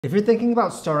If you're thinking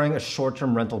about starting a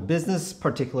short-term rental business,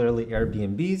 particularly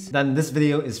Airbnbs, then this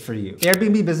video is for you.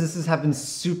 Airbnb businesses have been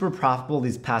super profitable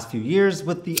these past few years,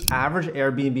 with the average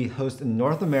Airbnb host in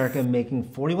North America making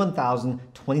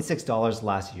 $41,026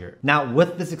 last year. Now,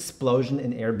 with this explosion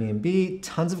in Airbnb,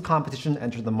 tons of competition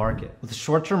entered the market, with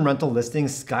short-term rental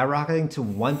listings skyrocketing to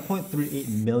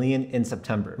 1.38 million in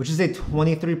September, which is a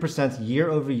 23%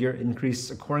 year-over-year increase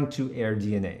according to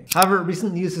AirDNA. However,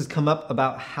 recent news has come up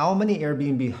about how many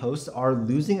Airbnb hosts are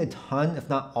losing a ton, if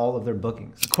not all, of their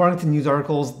bookings. According to news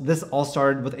articles, this all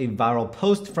started with a viral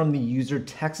post from the user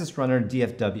Texas Runner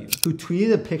DFW, who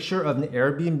tweeted a picture of an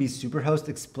Airbnb superhost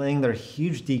explaining their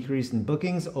huge decrease in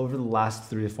bookings over the last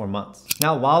 3 to 4 months.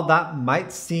 Now, while that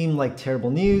might seem like terrible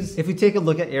news, if we take a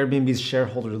look at Airbnb's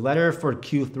shareholder letter for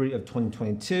Q3 of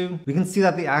 2022, we can see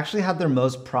that they actually had their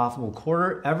most profitable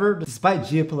quarter ever, despite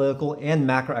geopolitical and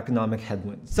macroeconomic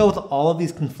headwinds. So with all of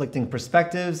these conflicting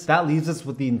perspectives, that leaves us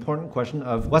with the important question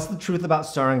of what's the truth about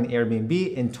starting an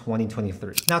Airbnb in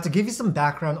 2023? Now, to give you some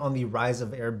background on the rise of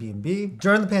Airbnb,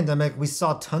 during the pandemic, we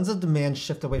saw tons of demand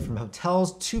shift away from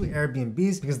hotels to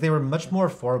Airbnbs because they were much more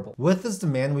affordable. With this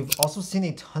demand, we've also seen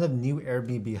a ton of new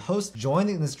Airbnb hosts join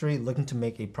the industry looking to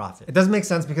make a profit. It doesn't make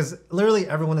sense because literally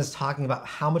everyone is talking about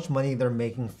how much money they're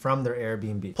making from their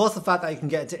Airbnb. Plus the fact that you can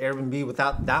get into Airbnb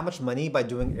without that much money by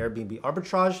doing Airbnb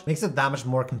arbitrage makes it that much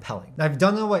more compelling. Now, if you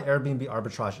don't know what Airbnb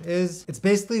arbitrage is,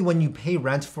 it's basically when you pay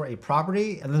rent for a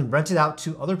property and then rent it out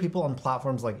to other people on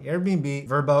platforms like Airbnb,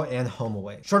 Vrbo, and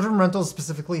HomeAway. Short-term rentals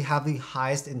specifically have the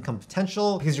highest income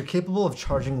potential because you're capable of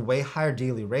charging way higher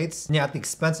daily rates, and yet at the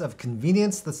expense of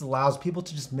convenience, this allows people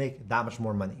to just make that much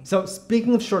more money. So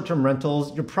speaking of short-term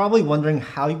rentals, you're probably wondering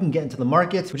how you can get into the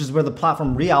market, which is where the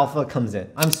platform reAlpha comes in.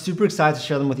 I'm super excited to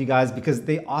share them with you guys because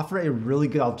they offer a really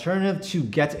good alternative to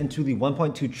get into the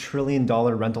 $1.2 trillion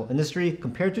rental industry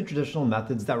compared to traditional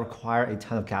methods that require a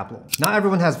ton of capital. Not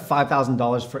everyone has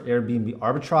 $5,000 for Airbnb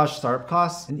arbitrage startup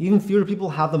costs, and even fewer people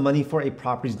have the money for a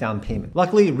property's down payment.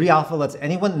 Luckily, reAlpha lets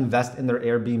anyone invest in their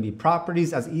Airbnb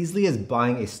properties as easily as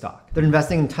buying a stock. They're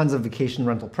investing in tons of vacation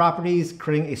rental properties,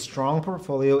 creating a strong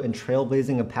portfolio and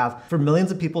trailblazing a path for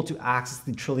millions of people to access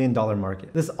the trillion-dollar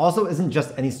market. This also isn't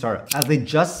just any startup, as they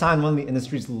just signed one of the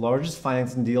industry's largest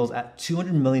financing deals at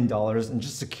 $200 million and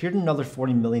just secured another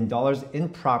 $40 million in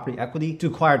property equity to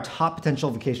acquire top potential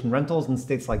vacation rentals in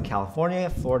states like California,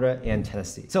 Florida, and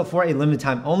Tennessee. So for a limited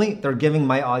time only, they're giving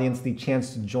my audience the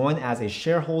chance to join as a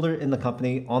shareholder in the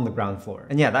company on the ground floor.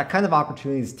 And yeah, that kind of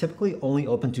opportunity is typically only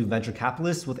open to venture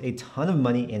capitalists with a ton of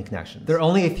money and connections. There are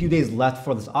only a few days left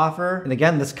for this offer. And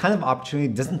again, this kind of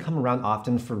opportunity doesn't come around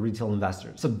often for retail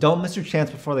investors. So don't miss your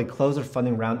chance before they close their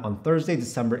funding round on Thursday,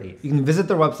 December 8th. You can visit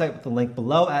their website with the link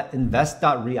below at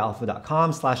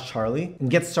invest.realpha.com/Charlie and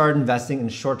get started investing in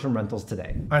short-term rentals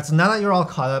today. All right, so now that you're all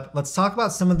caught up, let's talk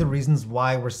about some of the reasons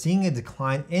why we're seeing a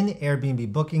decline in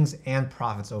Airbnb bookings and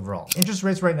profits overall. Interest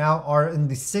rates right now are in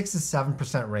the 6 to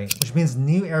 7% range, which means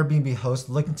new Airbnb hosts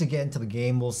looking to get into the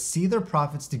game will see their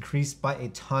profits decrease by a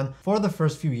ton for the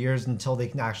first few years until they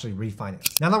can actually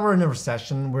refinance. Now that we're in a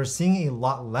recession, we're seeing a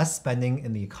lot less spending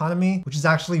in the economy, which is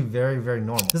actually very, very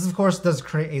normal. This of course does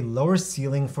create a lower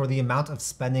ceiling for the amount of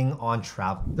spending on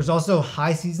travel. There's also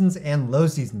high seasons and low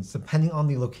seasons depending on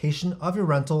the location of your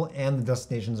rental and the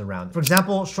destinations around it. For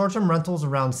example, short-term rentals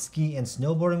around ski and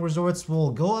snowboarding resorts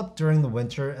will go up during the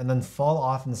winter and then fall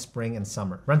off in the spring and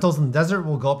summer. Rentals in the desert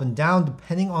will go up and down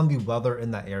depending on the weather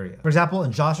in that area. For example,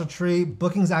 in Joshua Tree,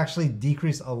 bookings actually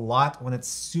decrease a lot when it's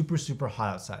super, super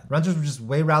hot outside. Renters would just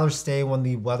way rather stay when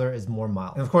the weather is more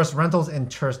mild. And of course, rentals in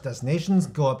tourist destinations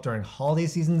go up during holiday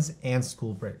seasons and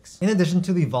school breaks. In addition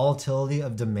to the volatility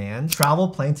of demand, travel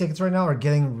plane tickets right now are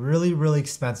getting really, really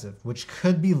expensive, which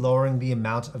could be lowering the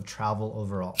amount of travel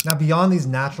overall. Now, beyond these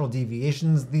natural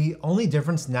deviations, the only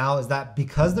difference now is that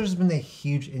because there's been a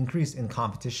huge increase in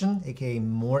competition, aka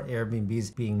more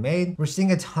Airbnbs being made, we're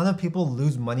seeing a ton of people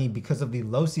lose money because of the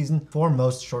low season for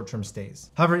most short-term stays.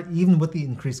 However, even with the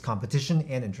increased competition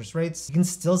and interest rates, you can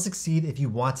still succeed if you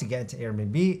want to get into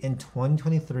Airbnb in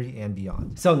 2023 and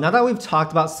beyond. So now that we've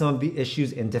talked about some of the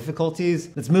issues and difficulties,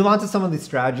 let's move on to some of the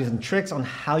strategies and tricks on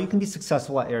how you can be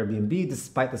successful at Airbnb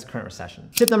despite this current recession.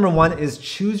 Tip number 1 is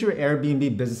choose your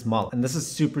Airbnb business model. And this is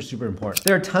super, super important.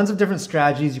 There are tons of different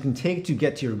strategies you can take to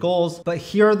get to your goals, but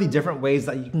here are the different ways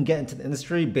that you can get into the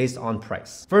industry based on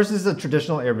price. First is a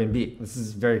traditional Airbnb. This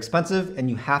is very expensive and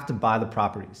you have to buy the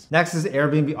property. properties. Next is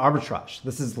Airbnb arbitrage.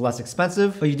 This is less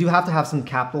expensive, but you do have to have some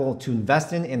capital to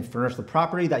invest in and furnish the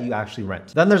property that you actually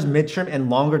rent. Then there's midterm and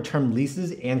longer term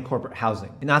leases and corporate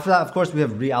housing. And after that, of course, we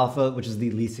have reAlpha, which is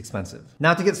the least expensive.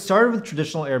 Now, to get started with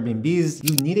traditional Airbnbs,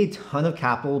 you need a ton of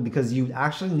capital because you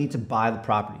actually need to buy the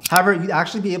property. However, you'd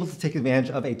actually be able to take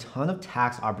advantage of a ton of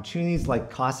tax opportunities like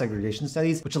cost segregation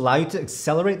studies, which allow you to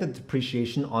accelerate the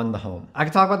depreciation on the home. I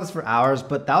could talk about this for hours,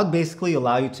 but that would basically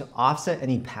allow you to offset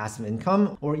any passive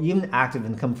income or even active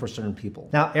income for certain people.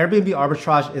 Now, Airbnb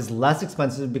arbitrage is less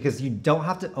expensive because you don't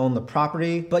have to own the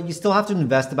property, but you still have to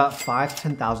invest about $5,000 to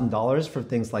 $10,000 for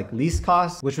things like lease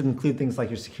costs, which would include things like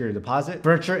your security deposit,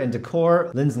 furniture and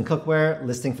decor, linens and cookware,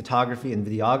 listing photography and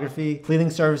videography, cleaning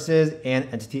services, and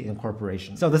entity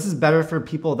incorporation. So this is better for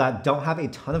people that don't have a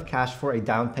ton of cash for a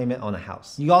down payment on a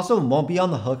house. You also won't be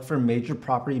on the hook for major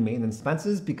property maintenance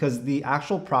expenses because the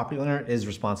actual property owner is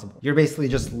responsible. You're basically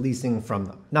just leasing from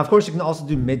them. Now, of course, you can also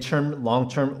do midterm,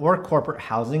 long-term, or corporate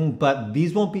housing, but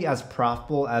these won't be as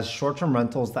profitable as short-term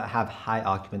rentals that have high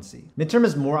occupancy. Midterm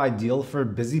is more ideal for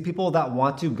busy people that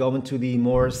want to go into the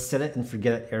more set it and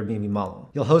forget it Airbnb model.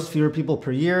 You'll host fewer people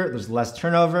per year, there's less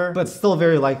turnover, but it's still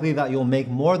very likely that you'll make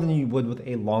more than you would with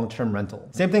a long-term rental.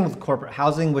 Same thing with corporate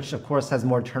housing, which of course has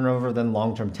more turnover than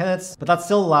long-term tenants, but that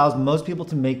still allows most people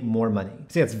to make more money.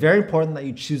 So yeah, it's very important that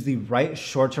you choose the right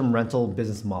short-term rental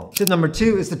business model. Tip number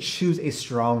 2 is to choose a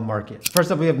strong market.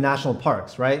 First up, we have national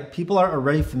parks, right? People are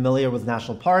already familiar with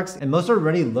national parks, and most are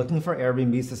already looking for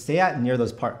Airbnbs to stay at near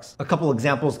those parks. A couple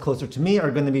examples closer to me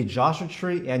are going to be Joshua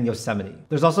Tree and Yosemite.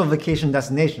 There's also vacation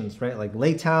destinations, right? Like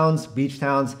lake towns, beach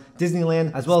towns,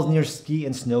 Disneyland, as well as near ski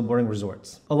and snowboarding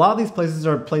resorts. A lot of these places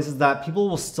are places that people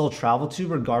will still travel to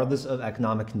regardless of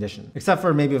economic condition, except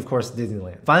for maybe, of course,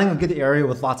 Disneyland. Finding a good area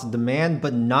with lots of demand,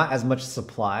 but not as much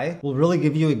supply will really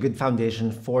give you a good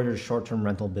foundation for your short-term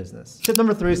rental business. Tip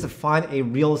number 3 is to find a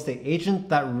real estate agent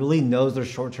that really knows their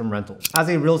short-term rentals. As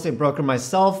a real estate broker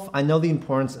myself, I know the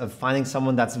importance of finding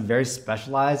someone that's very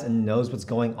specialized and knows what's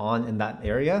going on in that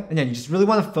area. And yeah, you just really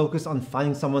want to focus on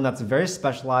finding someone that's very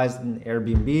specialized in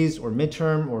Airbnbs or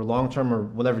midterm or long-term or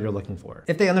whatever you're looking for.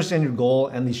 If they understand your goal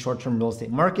and the short-term real estate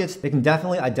market, they can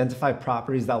definitely identify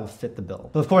properties that will fit the bill.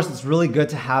 But of course, it's really good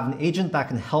to have an agent that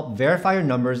can help verify your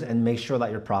numbers and make sure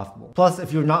that you're profitable. Plus,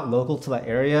 if you're not local to that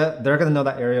area, they're going to know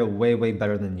that area way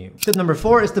better than you. Tip number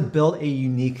 4 is to build a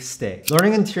unique stay.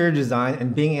 Learning interior design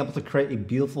and being able to create a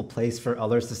beautiful place for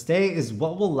others to stay is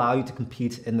what will allow you to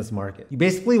compete in this market. You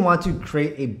basically want to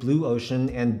create a blue ocean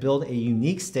and build a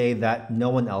unique stay that no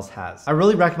one else has. I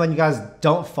really recommend you guys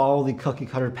don't follow the cookie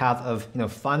cutter path of,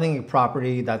 finding a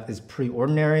property that is pretty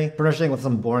ordinary, furnishing with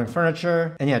some boring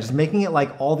furniture, and yeah, just making it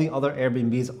like all the other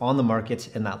Airbnbs on the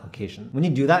market in that location. When you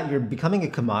do that, you're becoming a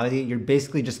commodity. You're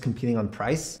basically just competing on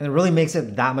price, and it really makes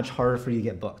it that much harder for you to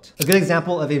get booked. A good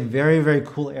example of a very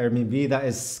cool Airbnb that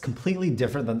is completely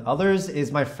different than others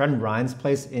is my friend Ryan's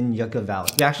place in Yucca Valley.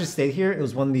 We actually stayed here. It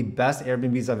was one of the best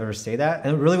Airbnbs I've ever stayed at,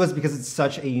 and it really was because it's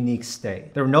such a unique stay.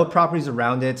 There were no properties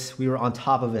around it. We were on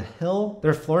top of a hill.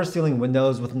 There are floor-to-ceiling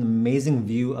windows with an amazing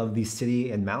view of the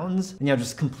city and mountains, and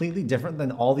just completely different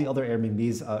than all the other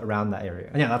Airbnbs around that area.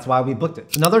 And yeah, that's why we booked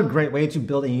it. Another great way to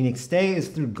build a unique stay is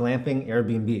through glamping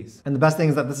Airbnbs. And the best thing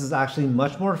is that this is actually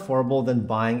much more affordable than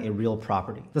buying a real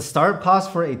property. The startup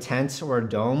cost for a tent or a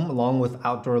dome, along with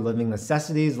outdoor living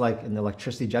necessities like an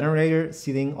electricity generator,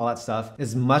 seating, all that stuff,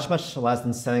 is much less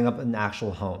than setting up an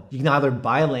actual home. You can either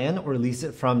buy land or lease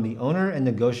it from the owner and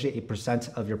negotiate a percent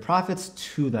of your profits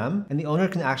to them, and the owner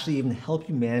can actually even help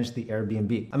you manage the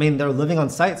Airbnb. I mean, they're living on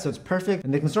site, so it's perfect,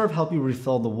 and they can sort of help you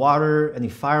refill the water, any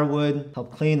firewood,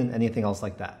 help clean, and anything else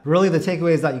like that. Really, the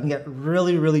takeaway is that you can get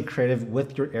really creative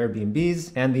with your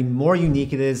Airbnbs, and the more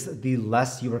unique it is, the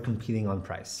less you are competing on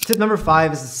price. Tip number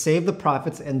 5 is to save the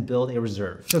profits and build a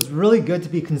reserve. So it's really good to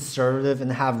be conservative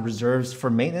and have reserves for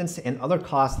maintenance and other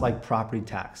costs like property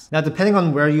tax. Now, depending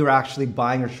on where you're actually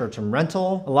buying your short-term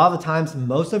rental, a lot of the times,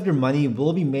 most of your money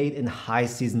will be made in high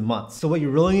season months. So what you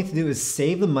really need to do is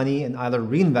save the money and either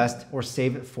reinvest or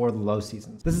save it for the low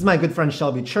seasons. This is my good friend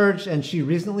Shelby Church, and she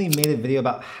recently made a video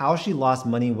about how she lost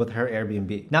money with her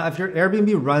Airbnb. Now, if your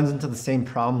Airbnb runs into the same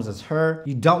problems as her,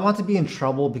 you don't want to be in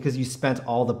trouble because you spent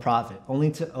all the profit,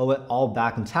 only to owe it all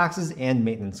back in taxes and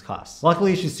maintenance costs.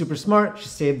 Luckily, she's super smart. She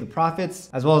saved the profits,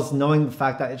 as well as knowing the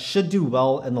fact that it should do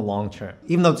well in the long term.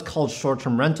 Even though it's called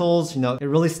short-term rentals, it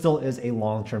really still is a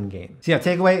long-term game. So yeah,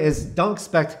 takeaway is don't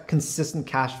expect consistent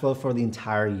cash flow for the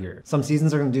entire year. Some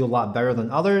seasons are going to do a lot better than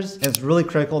others, and it's really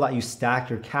critical that you stack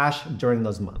your cash during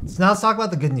those months. So now let's talk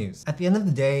about the good news. At the end of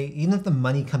the day, even if the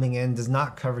money coming in does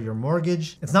not cover your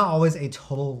mortgage, it's not always a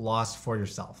total loss for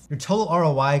yourself. Your total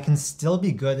ROI can still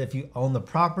be good if you own the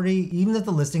property, even if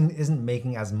the listing isn't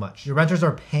making as much. Your renters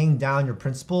are paying down your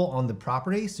principal on the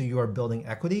property, so you are building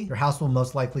equity. Your house will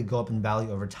most likely go up in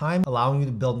value over time, allowing you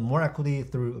to build more equity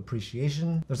through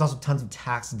appreciation. There's also tons of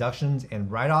tax deductions and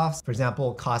write-offs, for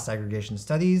example, cost aggregation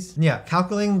studies. And yeah,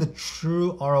 calculating the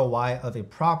true ROI of a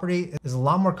property is a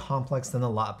lot more complex than a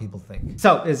lot of people think.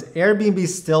 So is Airbnb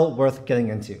still worth getting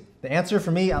into? The answer for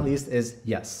me, at least, is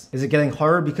yes. Is it getting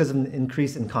harder because of an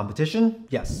increase in competition?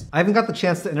 Yes. I even got the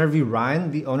chance to interview Ryan,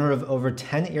 the owner of over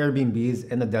 10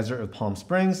 Airbnbs in the desert of Palm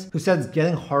Springs, who said it's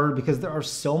getting harder because there are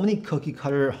so many cookie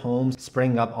cutter homes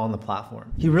springing up on the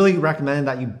platform. He really recommended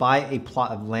that you buy a plot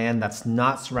of land that's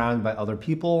not surrounded by other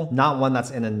people, not one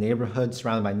that's in a neighborhood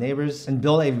surrounded by neighbors, and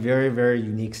build a very, very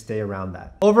unique stay around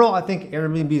that. Overall, I think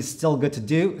Airbnb is still good to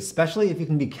do, especially if you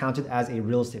can be counted as a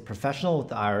real estate professional with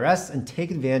the IRS and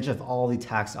take advantage of all the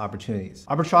tax opportunities.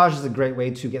 Arbitrage is a great way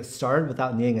to get started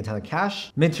without needing a ton of cash.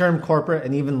 Midterm, corporate,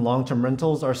 and even long-term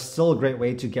rentals are still a great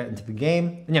way to get into the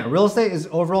game. And yeah, real estate is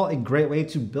overall a great way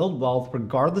to build wealth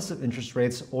regardless of interest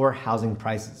rates or housing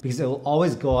prices, because it will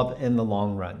always go up in the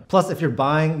long run. Plus, if you're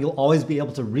buying, you'll always be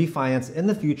able to refinance in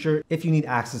the future if you need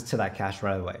access to that cash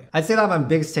right away. I'd say that my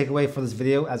biggest takeaway for this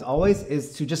video, as always,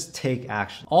 is to just take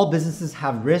action. All businesses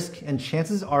have risk, and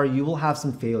chances are you will have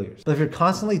some failures. But if you're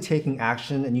constantly taking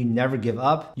action and you never give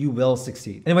up, you will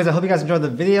succeed. Anyways, I hope you guys enjoyed the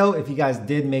video. If you guys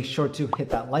did, make sure to hit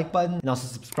that like button and also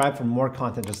subscribe for more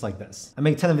content just like this. I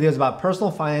make a ton of videos about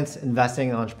personal finance, investing,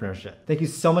 and entrepreneurship. Thank you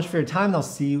so much for your time, and I'll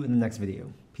see you in the next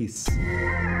video. Peace.